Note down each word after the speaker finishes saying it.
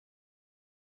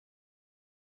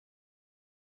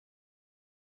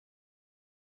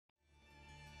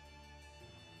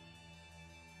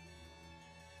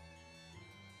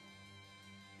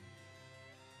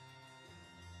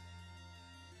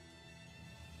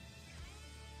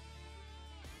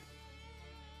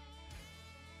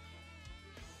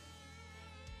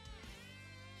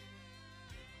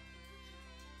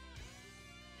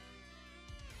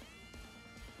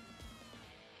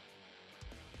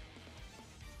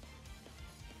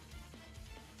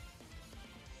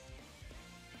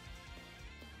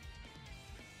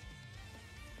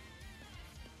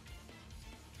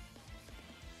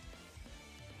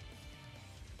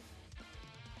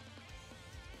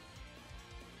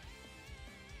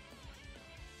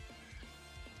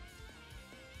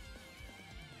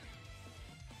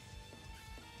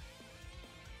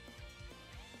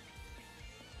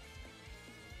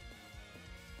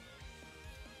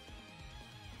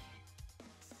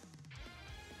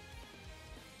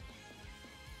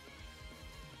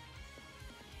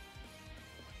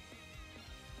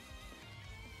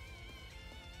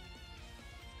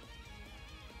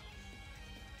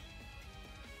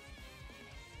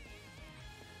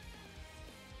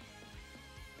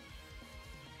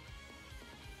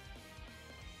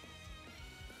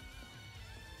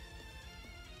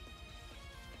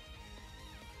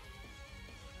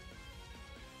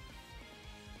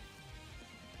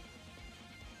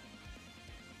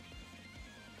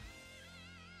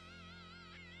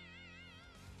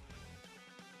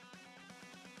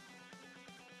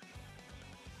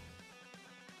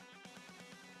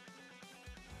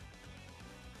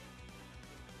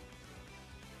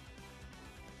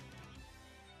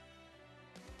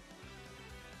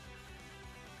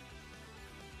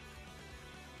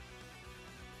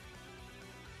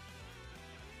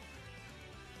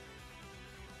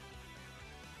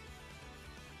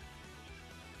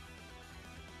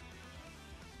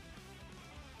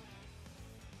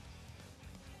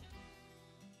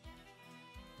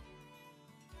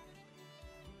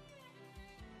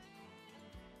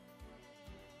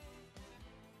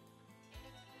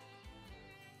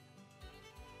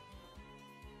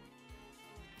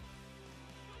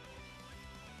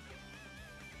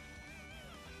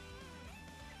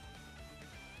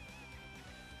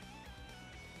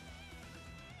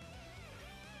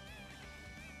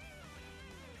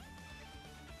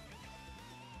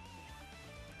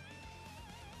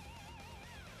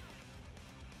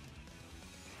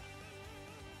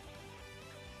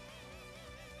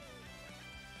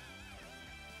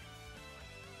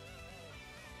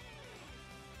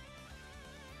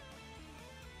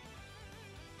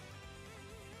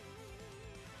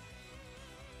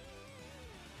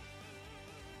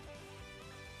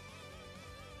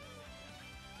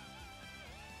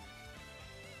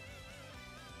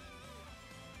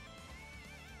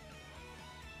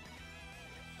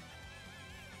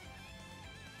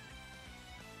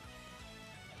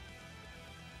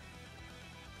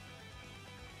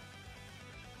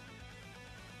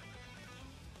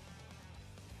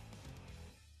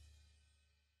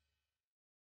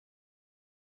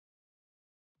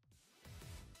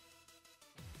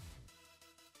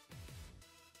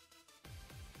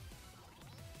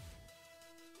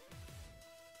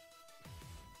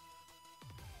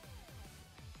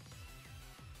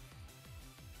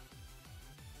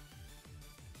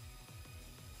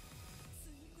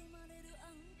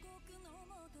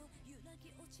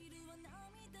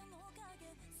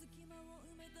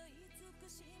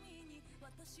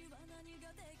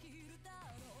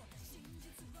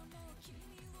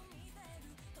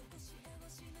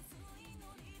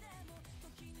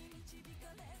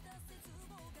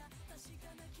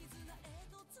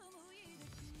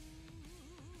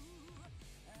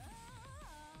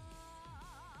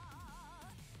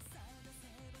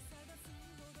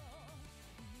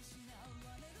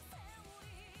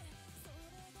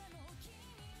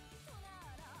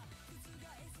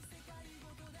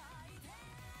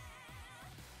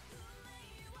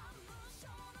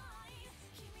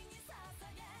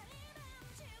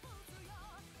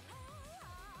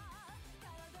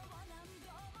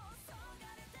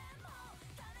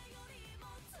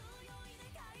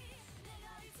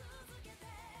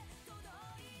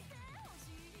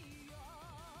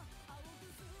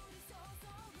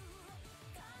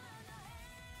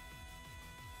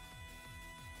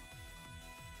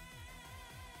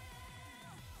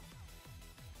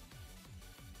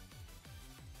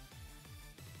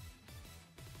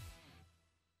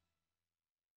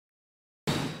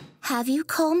Have you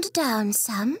calmed down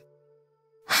some?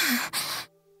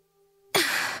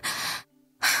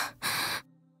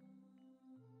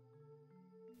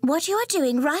 What you are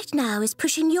doing right now is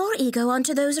pushing your ego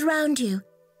onto those around you.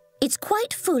 It's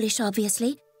quite foolish,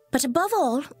 obviously, but above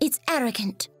all, it's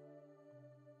arrogant.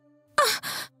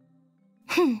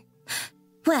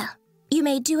 Well, you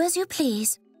may do as you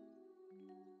please.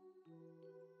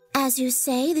 As you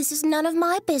say, this is none of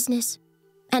my business,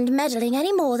 and meddling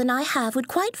any more than I have would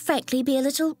quite frankly be a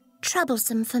little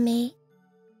troublesome for me.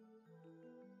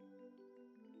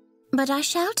 But I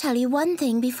shall tell you one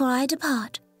thing before I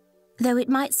depart, though it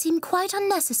might seem quite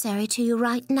unnecessary to you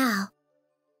right now.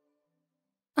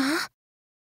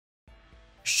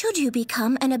 Should you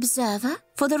become an observer,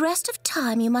 for the rest of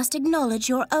time you must acknowledge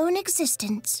your own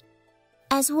existence,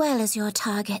 as well as your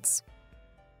targets.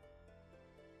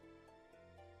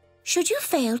 Should you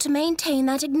fail to maintain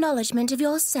that acknowledgement of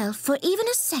yourself for even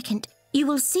a second, you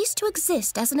will cease to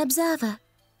exist as an observer,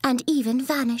 and even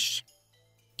vanish.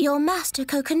 Your master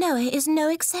Kokonoe is no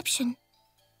exception.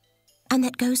 And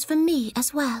that goes for me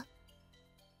as well.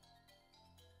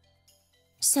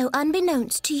 So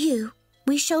unbeknownst to you,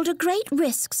 we shoulder great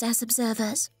risks as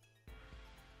observers.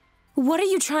 What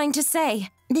are you trying to say?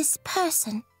 This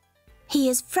person, he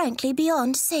is frankly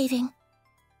beyond saving.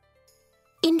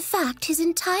 In fact, his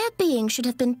entire being should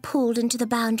have been pulled into the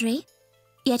boundary,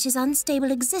 yet his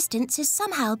unstable existence is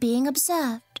somehow being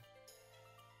observed.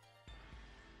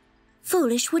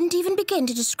 Foolish wouldn't even begin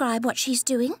to describe what she's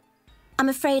doing. I'm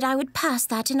afraid I would pass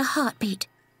that in a heartbeat.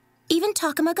 Even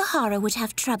Takamagahara would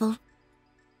have trouble.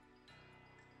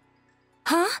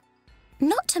 Huh?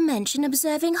 Not to mention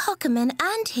observing Hokumen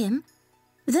and him,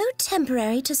 though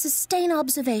temporary, to sustain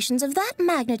observations of that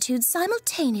magnitude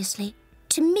simultaneously,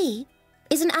 to me,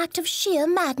 is an act of sheer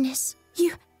madness.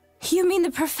 You mean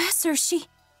the professor, she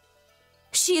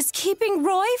is keeping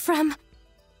Roy from...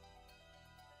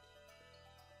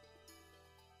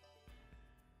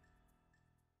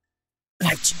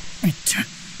 Let's return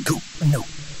to no.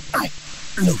 I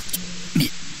looked me.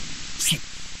 She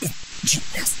is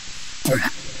genius.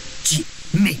 Perhaps she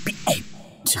may be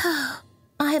able to...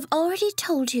 I have already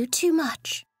told you too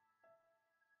much.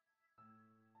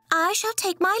 I shall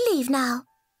take my leave now.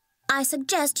 I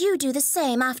suggest you do the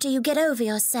same after you get over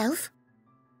yourself.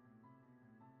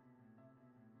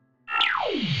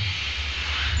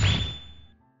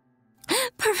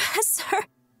 Professor,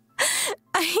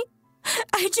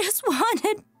 I just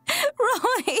wanted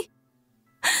Roy.